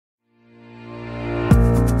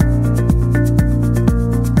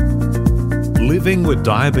Living with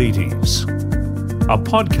Diabetes, a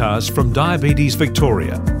podcast from Diabetes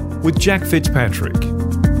Victoria with Jack Fitzpatrick.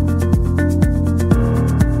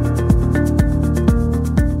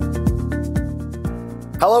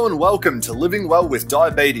 Hello and welcome to Living Well with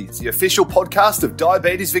Diabetes, the official podcast of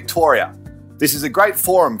Diabetes Victoria. This is a great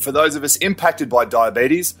forum for those of us impacted by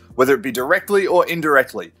diabetes, whether it be directly or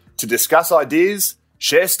indirectly, to discuss ideas,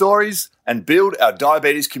 share stories, and build our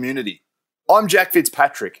diabetes community. I'm Jack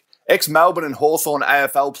Fitzpatrick, ex-Melbourne and Hawthorn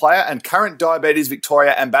AFL player and current Diabetes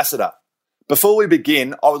Victoria ambassador. Before we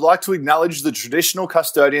begin, I would like to acknowledge the traditional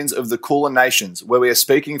custodians of the Kulin Nations, where we are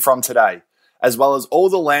speaking from today, as well as all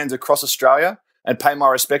the lands across Australia, and pay my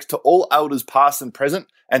respects to all elders past and present,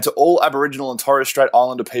 and to all Aboriginal and Torres Strait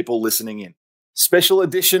Islander people listening in. Special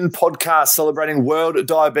edition podcast celebrating World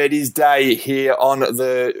Diabetes Day here on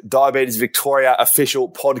the Diabetes Victoria official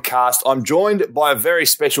podcast. I'm joined by a very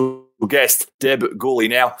special guest, Deb Gooley.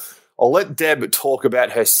 Now, I'll let Deb talk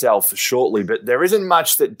about herself shortly, but there isn't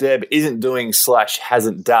much that Deb isn't doing /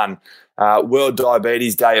 hasn't done. World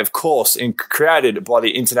Diabetes Day, of course, created by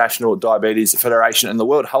the International Diabetes Federation and the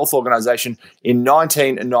World Health Organization in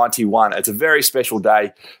 1991. It's a very special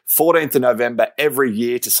day, 14th of November every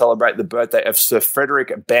year, to celebrate the birthday of Sir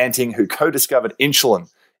Frederick Banting, who co-discovered insulin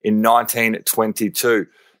in 1922.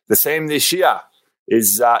 The theme this year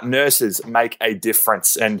is Nurses Make a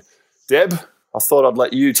Difference. And Deb, I thought I'd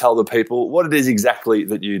let you tell the people what it is exactly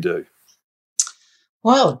that you do.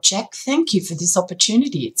 Well, Jack, thank you for this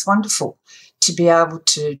opportunity. It's wonderful to be able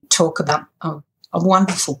to talk about a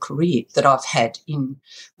wonderful career that I've had in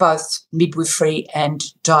both midwifery and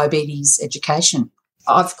diabetes education.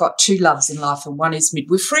 I've got two loves in life, and one is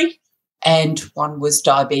midwifery and one was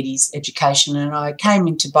diabetes education, and I came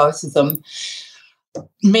into both of them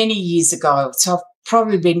many years ago. So I've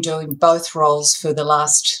probably been doing both roles for the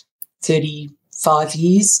last 35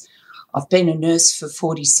 years. I've been a nurse for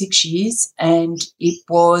 46 years, and it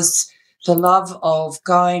was the love of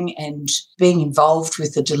going and being involved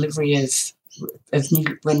with the delivery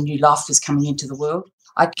when new life was coming into the world.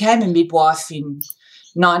 I became a midwife in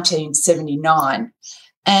 1979,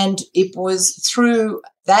 and it was through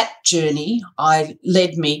that journey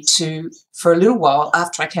led me to, for a little while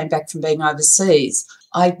after I came back from being overseas,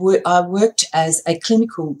 I worked as a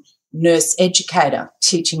clinical nurse educator,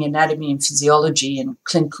 teaching anatomy and physiology and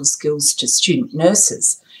clinical skills to student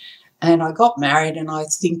nurses. And I got married and I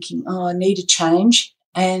was thinking, I need a change.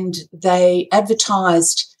 And they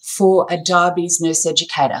advertised for a diabetes nurse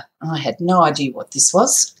educator. I had no idea what this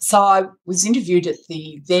was. So I was interviewed at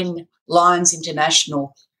the then Lions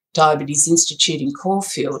International Diabetes Institute in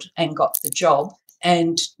Caulfield and got the job,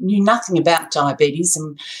 and knew nothing about diabetes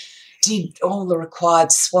and did all the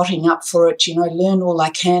required swatting up for it, learn all I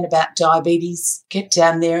can about diabetes, get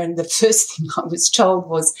down there. And the first thing I was told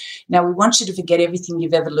was, now we want you to forget everything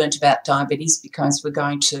you've ever learnt about diabetes because we're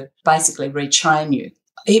going to basically retrain you.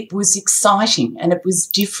 It was exciting and it was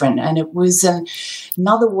different, and it was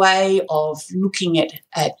another way of looking at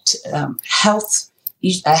health,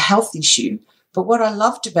 a health issue. But what I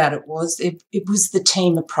loved about it was it was the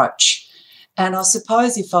team approach. And I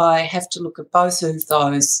suppose if I have to look at both of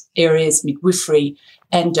those areas, midwifery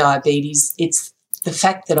and diabetes, it's the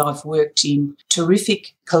fact that I've worked in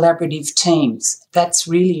terrific collaborative teams. That's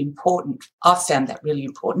really important. I've found that really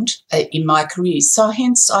important in my career. So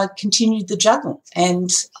hence I continued the juggle.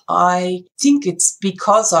 And I think it's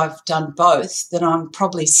because I've done both that I'm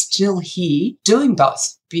probably still here doing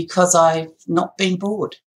both, because I've not been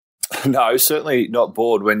bored. No, certainly not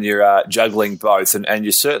bored when you're juggling both. And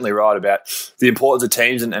you're certainly right about the importance of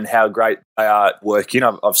teams and how great they are at working.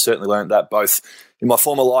 I've certainly learned that both in my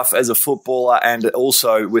former life as a footballer and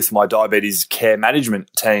also with my diabetes care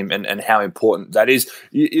management team and how important that is.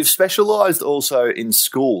 You've specialised also in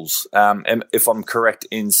schools, if I'm correct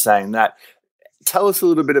in saying that. Tell us a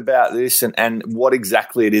little bit about this and what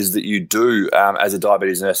exactly it is that you do as a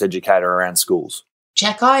diabetes nurse educator around schools.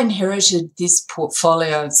 Jack, I inherited this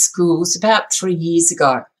portfolio of schools about 3 years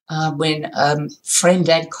ago when a friend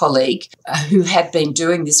and colleague who had been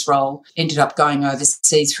doing this role ended up going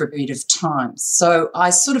overseas for a period of time. So I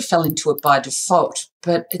sort of fell into it by default,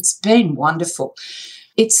 but it's been wonderful.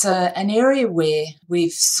 It's an area where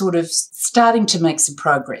we've sort of starting to make some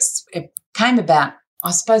progress. It came about,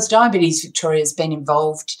 I suppose Diabetes Victoria has been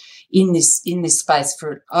involved in this space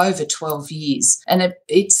for over 12 years. And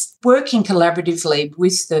it's working collaboratively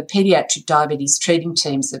with the paediatric diabetes treating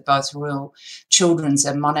teams at both Royal Children's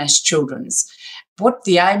and Monash Children's. What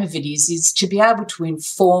the aim of it is to be able to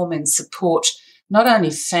inform and support not only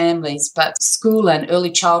families but school and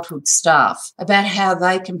early childhood staff about how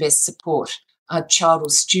they can best support a child or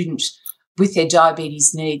student with their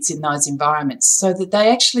diabetes needs in those environments so that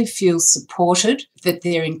they actually feel supported, that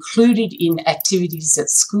they're included in activities at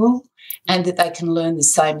school, and that they can learn the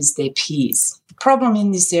same as their peers. The problem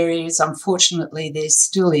in this area is, unfortunately, there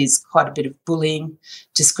still is quite a bit of bullying,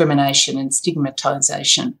 discrimination and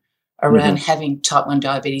stigmatisation around having type 1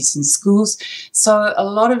 diabetes in schools. So a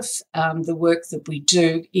lot of the work that we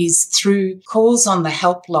do is through calls on the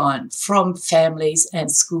helpline from families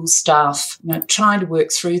and school staff, trying to work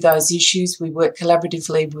through those issues. We work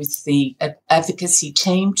collaboratively with the advocacy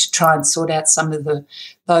team to try and sort out some of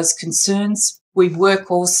those concerns. We work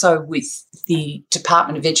also with the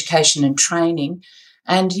Department of Education and Training,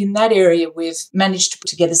 and in that area we've managed to put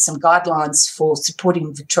together some guidelines for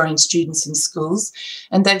supporting Victorian students in schools,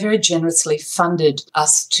 and they very generously funded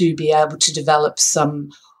us to be able to develop some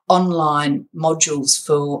online modules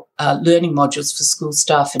for learning modules for school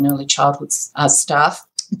staff and early childhood staff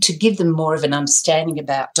to give them more of an understanding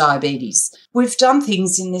about diabetes. We've done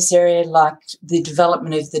things in this area like the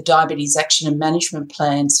development of the diabetes action and management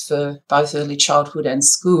plans for both early childhood and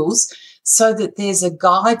schools, so that there's a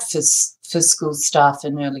guide for school staff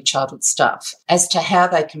and early childhood staff as to how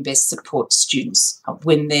they can best support students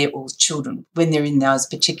when they're in those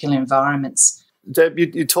particular environments. Deb,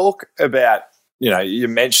 you talk about, you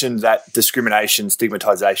mentioned that discrimination,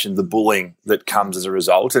 stigmatisation, the bullying that comes as a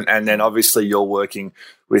result, and then obviously you're working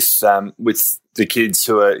with the kids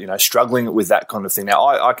who are struggling with that kind of thing. Now,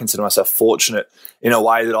 I consider myself fortunate in a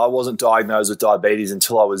way that I wasn't diagnosed with diabetes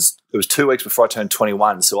until it was 2 weeks before I turned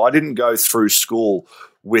 21, so I didn't go through school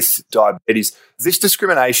with diabetes. This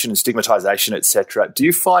discrimination and stigmatisation, etc., do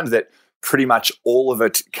you find that pretty much all of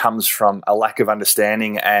it comes from a lack of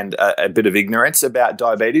understanding and a bit of ignorance about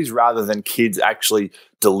diabetes rather than kids actually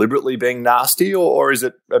deliberately being nasty, or is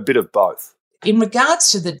it a bit of both? In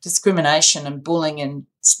regards to the discrimination and bullying and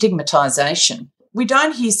stigmatisation, we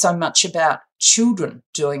don't hear so much about children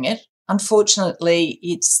doing it. Unfortunately,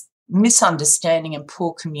 it's misunderstanding and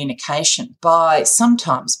poor communication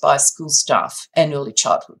sometimes by school staff and early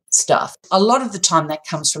childhood staff. A lot of the time that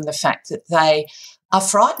comes from the fact that they are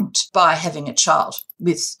frightened by having a child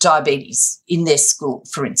with diabetes in their school,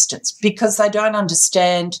 for instance, because they don't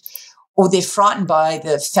understand, or they're frightened by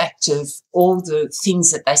the fact of all the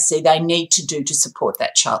things that they see they need to do to support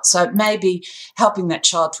that child. So it may be helping that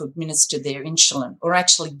child to administer their insulin or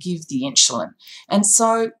actually give the insulin. And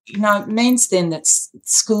so, it means then that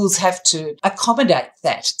schools have to accommodate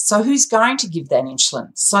that. So who's going to give that insulin?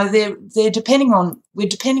 So we're depending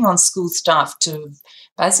on school staff to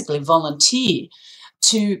basically volunteer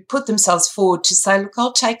to put themselves forward to say, look,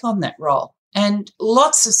 I'll take on that role. And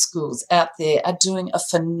lots of schools out there are doing a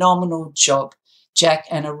phenomenal job, Jack,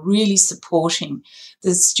 and are really supporting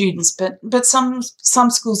the students. But some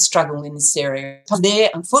schools struggle in this area.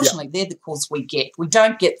 Unfortunately, they're the calls we get. We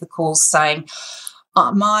don't get the calls saying,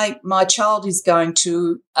 my child is going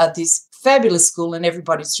to this fabulous school and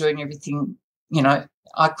everybody's doing everything,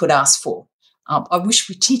 I could ask for. I wish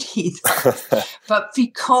we did hear that. But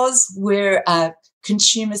because we're a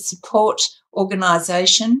consumer support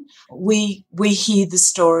organisation, we hear the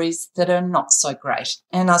stories that are not so great.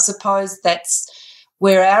 And I suppose that's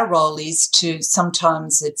where our role is to,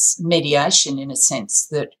 sometimes it's mediation in a sense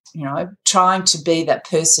that, trying to be that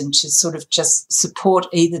person to sort of just support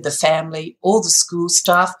either the family or the school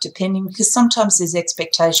staff, depending, because sometimes there's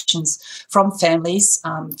expectations from families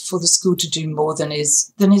for the school to do more than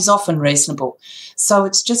is often reasonable. So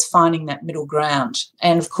it's just finding that middle ground.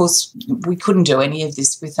 And of course, we couldn't do any of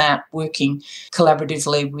this without working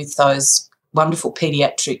collaboratively with those wonderful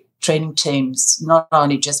paediatric training teams, not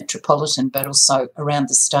only just metropolitan, but also around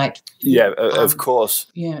the state. Yeah, of course.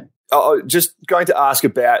 Yeah. Just going to ask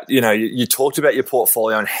about, you talked about your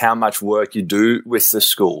portfolio and how much work you do with the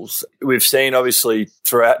schools. We've seen, obviously,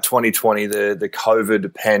 throughout 2020, the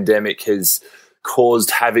COVID pandemic has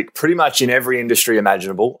caused havoc pretty much in every industry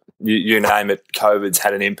imaginable. You name it, COVID's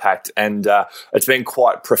had an impact, and it's been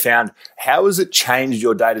quite profound. How has it changed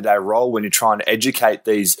your day-to-day role when you're trying to educate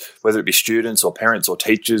these, whether it be students or parents or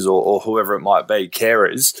teachers or whoever it might be,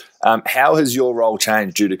 carers? How has your role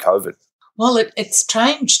changed due to COVID? Well, it's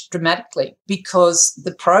changed dramatically because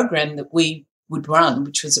the program that we would run,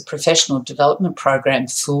 which was a professional development program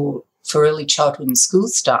for early childhood and school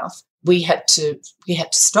staff, we had to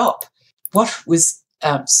stop. What was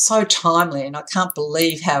so timely, and I can't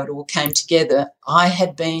believe how it all came together. I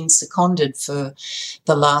had been seconded for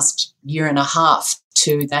the last year and a half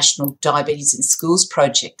to National Diabetes in Schools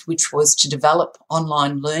project, which was to develop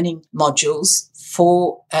online learning modules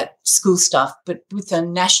for school staff, but with a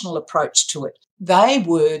national approach to it. They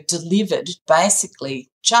were delivered basically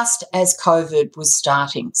just as COVID was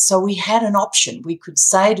starting. So we had an option. We could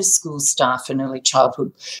say to school staff in early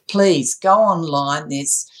childhood, please go online.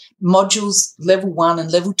 There's modules, level 1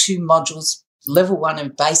 and level 2 modules. Level 1 are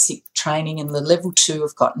basic training, and the level 2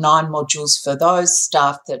 have got 9 modules for those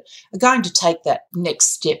staff that are going to take that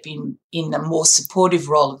next step in the more supportive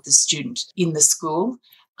role of the student in the school.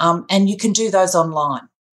 And you can do those online.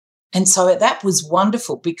 And so that was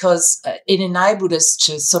wonderful because it enabled us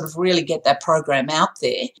to sort of really get that program out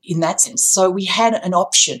there in that sense. So we had an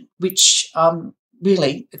option, which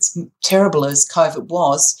really, it's terrible as COVID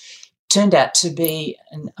was, turned out to be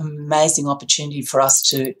an amazing opportunity for us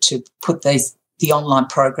to put the online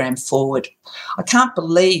program forward. I can't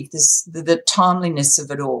believe the timeliness of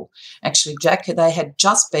it all. Actually, Jack, they had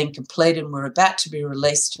just been completed and were about to be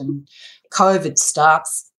released, and COVID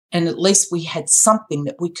starts. And at least we had something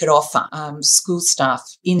that we could offer school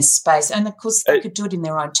staff in space. And, of course, they could do it in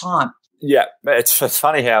their own time. Yeah, it's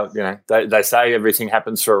funny how, they say everything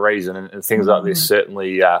happens for a reason, and things like this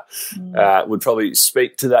certainly would probably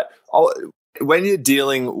speak to that. When you're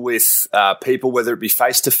dealing with people, whether it be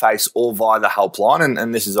face-to-face or via the helpline,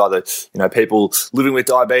 and this is either people living with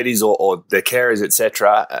diabetes or their carers,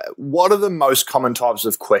 etc., what are the most common types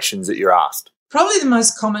of questions that you're asked? Probably the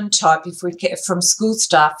most common type, if we get from school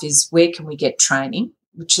staff, is where can we get training,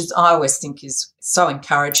 which is I always think is so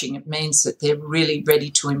encouraging. It means that they're really ready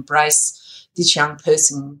to embrace this young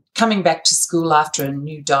person coming back to school after a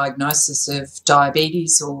new diagnosis of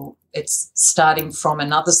diabetes, or it's starting from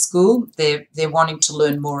another school. They're wanting to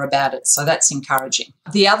learn more about it, so that's encouraging.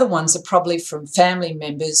 The other ones are probably from family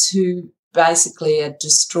members who basically are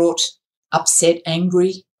distraught, upset,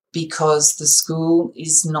 angry, because the school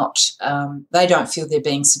is not, they don't feel they're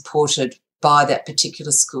being supported by that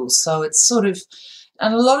particular school. So it's sort of,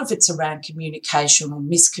 and a lot of it's around communication or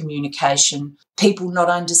miscommunication, people not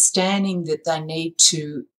understanding that they need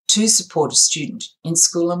to support a student in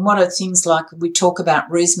school. And what are things like, we talk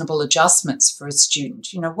about reasonable adjustments for a student.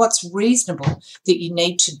 What's reasonable that you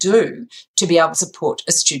need to do to be able to support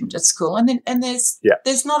a student at school? And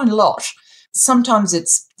there's not a lot. Sometimes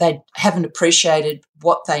it's they haven't appreciated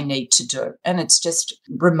what they need to do, and it's just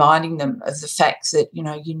reminding them of the fact that,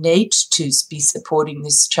 you need to be supporting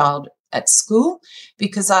this child at school,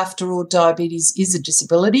 because after all, diabetes is a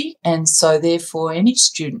disability, and so therefore any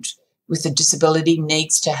student with a disability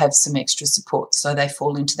needs to have some extra support. So they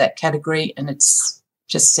fall into that category, and it's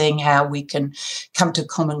just seeing how we can come to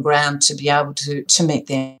common ground to be able to meet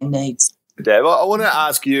their needs. Deb, I want to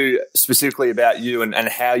ask you specifically about you and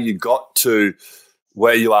how you got to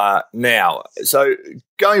where you are now. So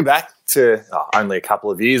going back to only a couple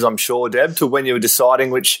of years, I'm sure, Deb, to when you were deciding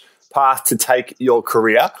which path to take your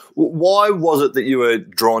career, why was it that you were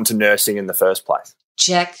drawn to nursing in the first place?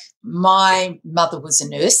 Jack, my mother was a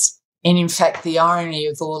nurse. And in fact, the irony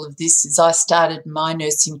of all of this is I started my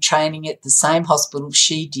nursing training at the same hospital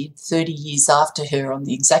she did 30 years after her on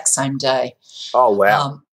the exact same day. Oh,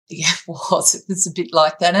 wow. Yeah, it was. It was a bit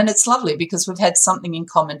like that. And it's lovely because we've had something in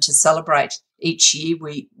common to celebrate each year.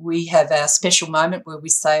 We have our special moment where we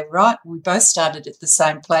say, right, we both started at the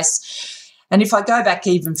same place. And if I go back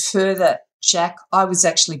even further, Jack, I was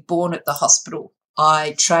actually born at the hospital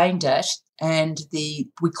I trained at, and we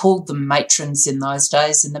called them matrons in those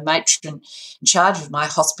days, and the matron in charge of my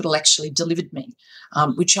hospital actually delivered me,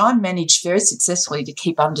 which I managed very successfully to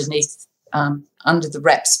keep under the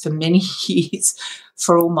wraps for many years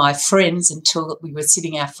for all my friends until we were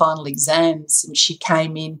sitting our final exams, and she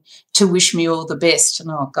came in to wish me all the best. And,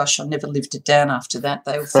 oh, gosh, I never lived it down after that.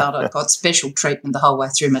 They all felt I got special treatment the whole way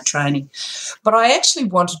through my training. But I actually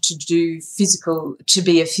wanted to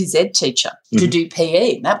be a phys ed teacher, to do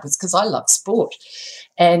PE, and that was because I loved sport.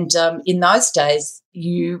 And in those days,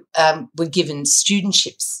 you were given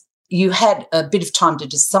studentships. You had a bit of time to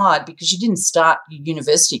decide because you didn't start your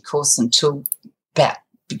university course until about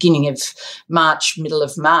beginning of March, middle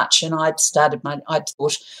of March, and I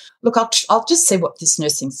thought, look, I'll just see what this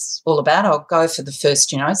nursing's all about. I'll go for the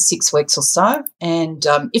first, 6 weeks or so, and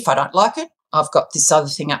if I don't like it, I've got this other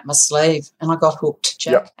thing up my sleeve, and I got hooked,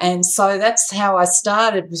 Jack. Yep. And so that's how I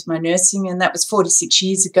started with my nursing, and that was 46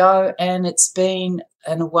 years ago, and it's been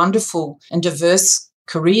a wonderful and diverse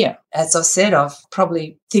career. As I said, I've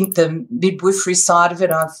probably think the midwifery side of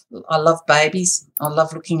it, I love babies. I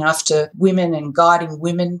love looking after women and guiding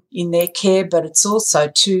women in their care, but it's also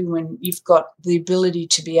too when you've got the ability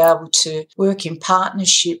to be able to work in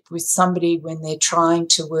partnership with somebody when they're trying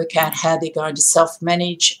to work out how they're going to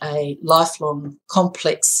self-manage a lifelong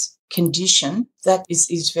complex condition, that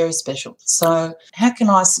is very special. So how can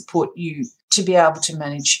I support you to be able to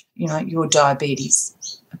manage, your diabetes?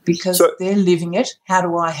 Because they're living it. How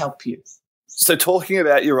do I help you? So talking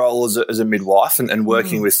about your role as a midwife and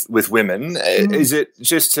working with women, is it,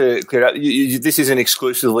 just to clear up, this isn't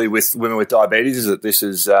exclusively with women with diabetes, is it? This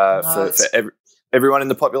is for everyone in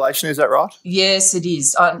the population, is that right? Yes, it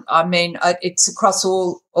is. I mean, it's across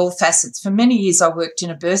all facets. For many years I worked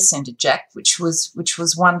in a birth centre, Jack, which was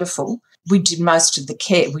wonderful. We did most of the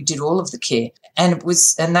care. We did all of the care, and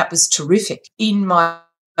that was terrific. In my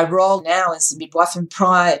role now as a midwife, and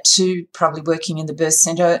prior to probably working in the birth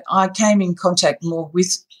centre, I came in contact more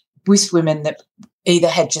with women that either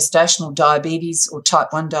had gestational diabetes or type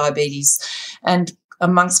 1 diabetes. And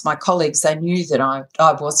amongst my colleagues, they knew that I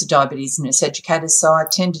was a diabetes nurse educator, so I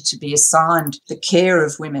tended to be assigned the care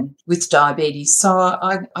of women with diabetes. So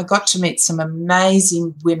I got to meet some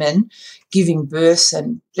amazing women giving birth,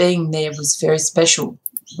 and being there was very special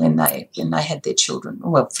when they had their children.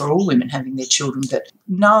 Well, for all women having their children, but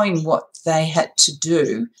knowing what they had to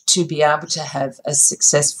do to be able to have a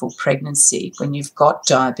successful pregnancy when you've got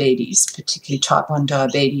diabetes, particularly type 1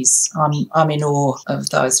 diabetes, I'm in awe of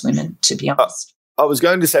those women, to be honest. I was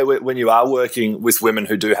going to say, when you are working with women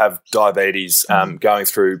who do have diabetes, going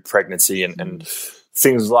through pregnancy and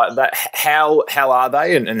things like that, how are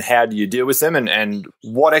they and how do you deal with them, and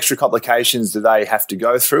what extra complications do they have to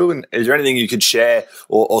go through? And is there anything you could share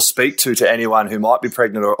or speak to anyone who might be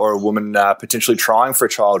pregnant or a woman potentially trying for a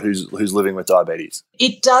child who's living with diabetes?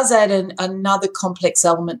 It does add another complex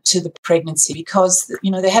element to the pregnancy, because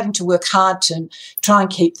they're having to work hard to try and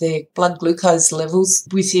keep their blood glucose levels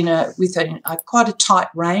within quite a tight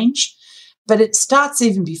range. But it starts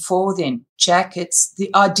even before then, Jack.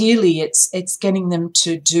 Ideally it's getting them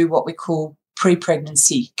to do what we call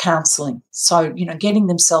pre-pregnancy counselling. So, getting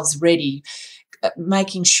themselves ready,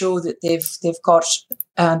 making sure that they've got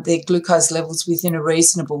their glucose levels within a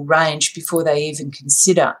reasonable range before they even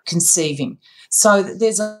consider conceiving. So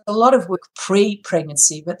there's a lot of work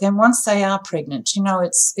pre-pregnancy, but then once they are pregnant,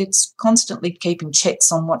 it's constantly keeping checks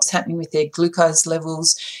on what's happening with their glucose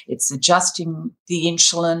levels. It's adjusting the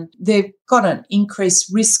insulin. They've got an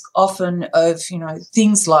increased risk often of,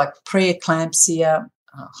 things like preeclampsia,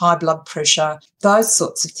 high blood pressure, those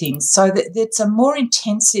sorts of things. So it's a more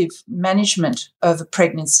intensive management of a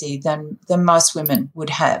pregnancy than most women would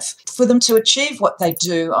have. For them to achieve what they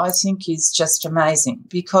do, I think is just amazing,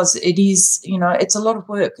 because it is, it's a lot of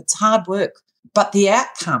work. It's hard work. But the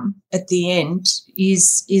outcome at the end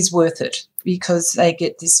is worth it, because they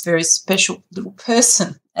get this very special little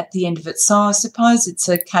person at the end of it. So I suppose it's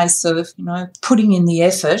a case of, putting in the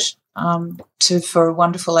effort for a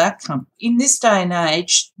wonderful outcome. In this day and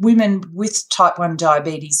age, women with type 1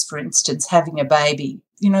 diabetes, for instance, having a baby,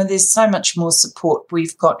 there's so much more support.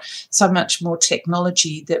 We've got so much more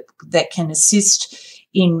technology that can assist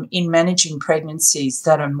in managing pregnancies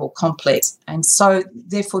that are more complex. And so,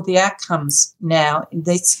 therefore, the outcomes now in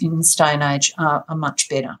this day and age are much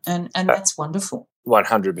better. And that's wonderful.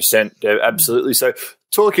 100%, absolutely. So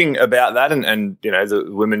talking about that and the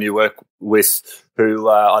women you work with who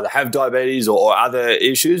either have diabetes or other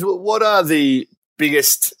issues, what are the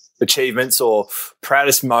biggest achievements or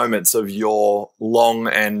proudest moments of your long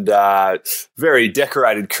and very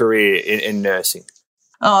decorated career in nursing?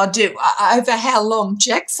 Oh, over how long,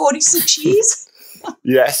 Jack? 46 years?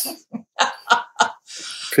 Yes.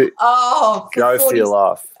 Go for your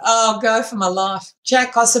life. Oh, go for my life.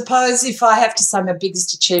 Jack, I suppose if I have to say, my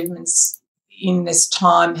biggest achievements in this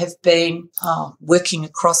time have been working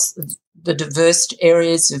across the diverse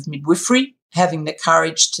areas of midwifery, having the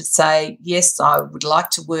courage to say, yes, I would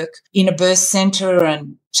like to work in a birth centre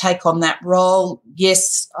and take on that role.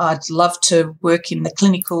 Yes, I'd love to work in the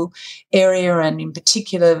clinical area, and in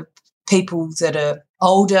particular people that are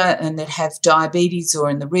older and that have diabetes, or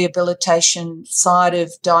in the rehabilitation side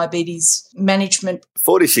of diabetes management.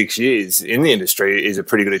 46 years in the industry is a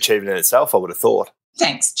pretty good achievement in itself, I would have thought.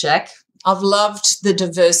 Thanks, Jack. I've loved the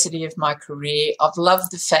diversity of my career. I've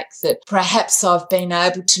loved the fact that perhaps I've been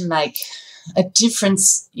able to make a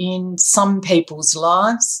difference in some people's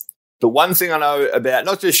lives. The one thing I know about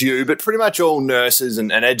not just you, but pretty much all nurses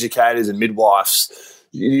and educators and midwives,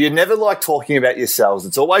 you never like talking about yourselves.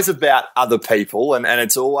 It's always about other people, and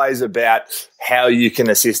it's always about how you can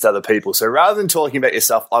assist other people. So rather than talking about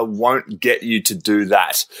yourself, I won't get you to do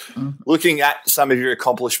that. Mm-hmm. Looking at some of your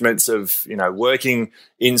accomplishments of, working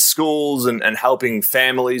in schools and helping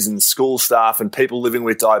families and school staff and people living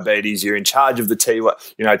with diabetes, you're in charge of the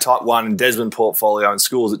type 1 and Desmond portfolio in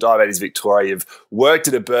schools at Diabetes Victoria. You've worked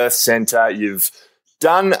at a birth centre. You've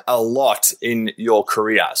done a lot in your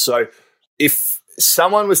career. So if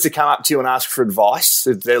someone was to come up to you and ask for advice,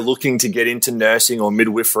 if they're looking to get into nursing or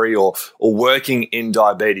midwifery or working in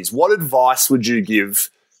diabetes, what advice would you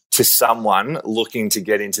give to someone looking to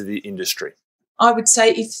get into the industry? I would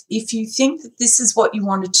say if you think that this is what you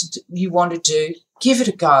want to do, give it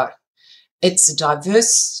a go. It's a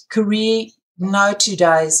diverse career. No 2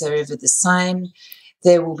 days are ever the same.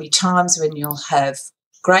 There will be times when you'll have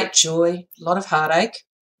great joy, a lot of heartache.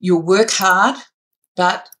 You'll work hard,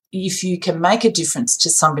 but if you can make a difference to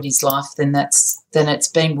somebody's life, then it's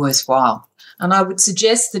been worthwhile. And I would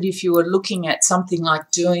suggest that if you are looking at something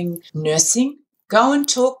like doing nursing, go and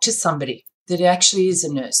talk to somebody that actually is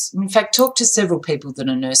a nurse. In fact, talk to several people that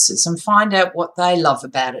are nurses and find out what they love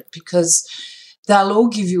about it, because they'll all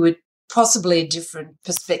give you possibly a different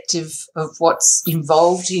perspective of what's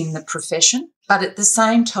involved in the profession. But at the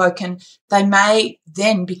same token, they may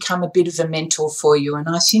then become a bit of a mentor for you. And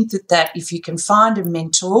I think that if you can find a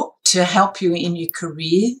mentor to help you in your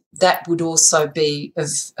career, that would also be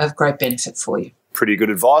of great benefit for you. Pretty good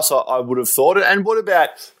advice, I would have thought. And what about,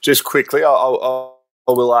 just quickly, I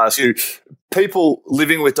will ask you, people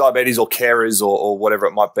living with diabetes or carers or whatever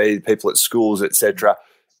it might be, people at schools, etc.,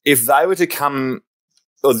 if they were to come,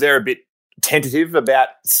 or they're a bit tentative about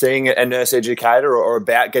seeing a nurse educator or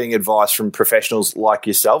about getting advice from professionals like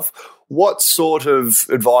yourself, what sort of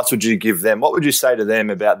advice would you give them? What would you say to them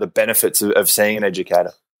about the benefits of seeing an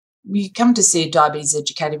educator? You come to see a diabetes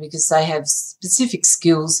educator because they have specific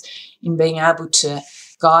skills in being able to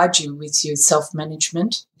guide you with your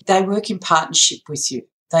self-management. They work in partnership with you.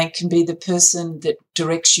 They can be the person that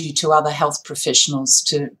directs you to other health professionals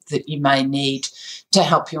that you may need to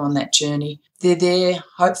help you on that journey. They're there,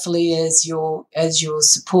 hopefully, as your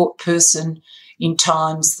support person in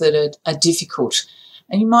times that are difficult.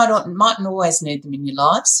 And you mightn't always need them in your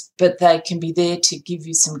lives, but they can be there to give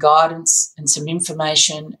you some guidance and some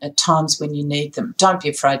information at times when you need them. Don't be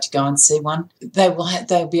afraid to go and see one.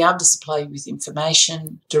 They'll be able to supply you with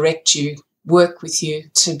information, direct you, work with you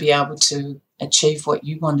to be able to achieve what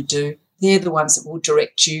you want to do. They're the ones that will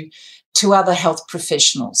direct you to other health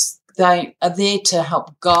professionals. They are there to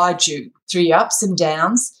help guide you through your ups and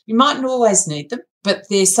downs. You mightn't always need them, but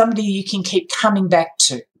they're somebody you can keep coming back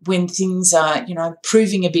to when things are,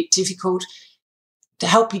 proving a bit difficult, to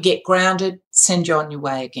help you get grounded, send you on your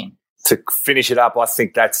way again. To finish it up, I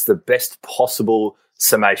think that's the best possible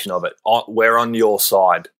summation of it. We're on your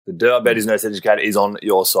side. The diabetes nurse educator is on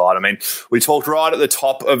your side. I mean, we talked right at the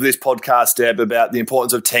top of this podcast, Deb, about the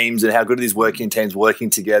importance of teams and how good it is working teams working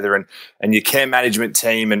together and your care management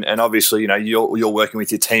team. And obviously, you're working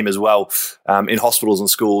with your team as well in hospitals and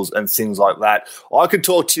schools and things like that. I could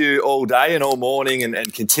talk to you all day and all morning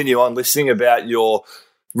and continue on listening about your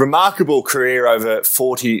remarkable career over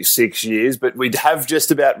 46 years, but we have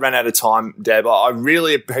just about run out of time, Deb. I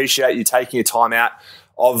really appreciate you taking your time out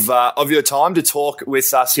of your time to talk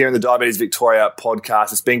with us here in the Diabetes Victoria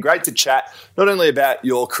podcast. It's been great to chat not only about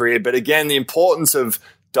your career, but again, the importance of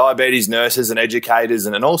diabetes nurses and educators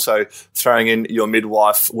and also throwing in your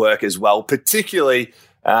midwife work as well, particularly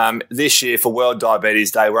this year for World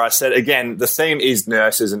Diabetes Day, where I said, again, the theme is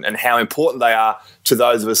nurses and how important they are to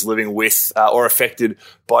those of us living with or affected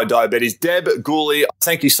by diabetes. Deb Gooley,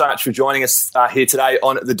 thank you so much for joining us here today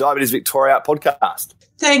on the Diabetes Victoria podcast.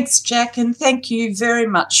 Thanks, Jack, and thank you very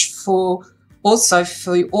much for all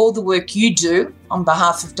the work you do on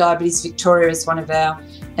behalf of Diabetes Victoria as one of our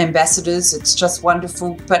ambassadors. It's just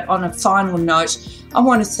wonderful. But on a final note, I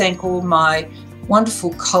want to thank all my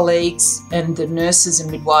wonderful colleagues and the nurses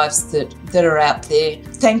and midwives that are out there.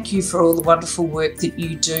 Thank you for all the wonderful work that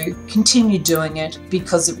you do. Continue doing it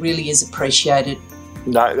because it really is appreciated.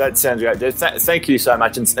 No, that sounds great, Deb. Thank you so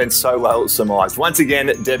much and so well summarised. Once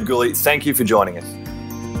again, Deb Gooley, thank you for joining us.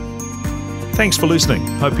 Thanks for listening.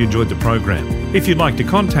 Hope you enjoyed the program. If you'd like to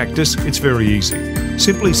contact us, it's very easy.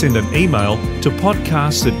 Simply send an email to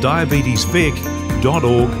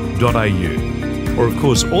podcast@diabetesvic.org.au. Or, of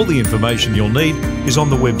course, all the information you'll need is on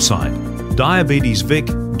the website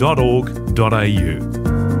diabetesvic.org.au.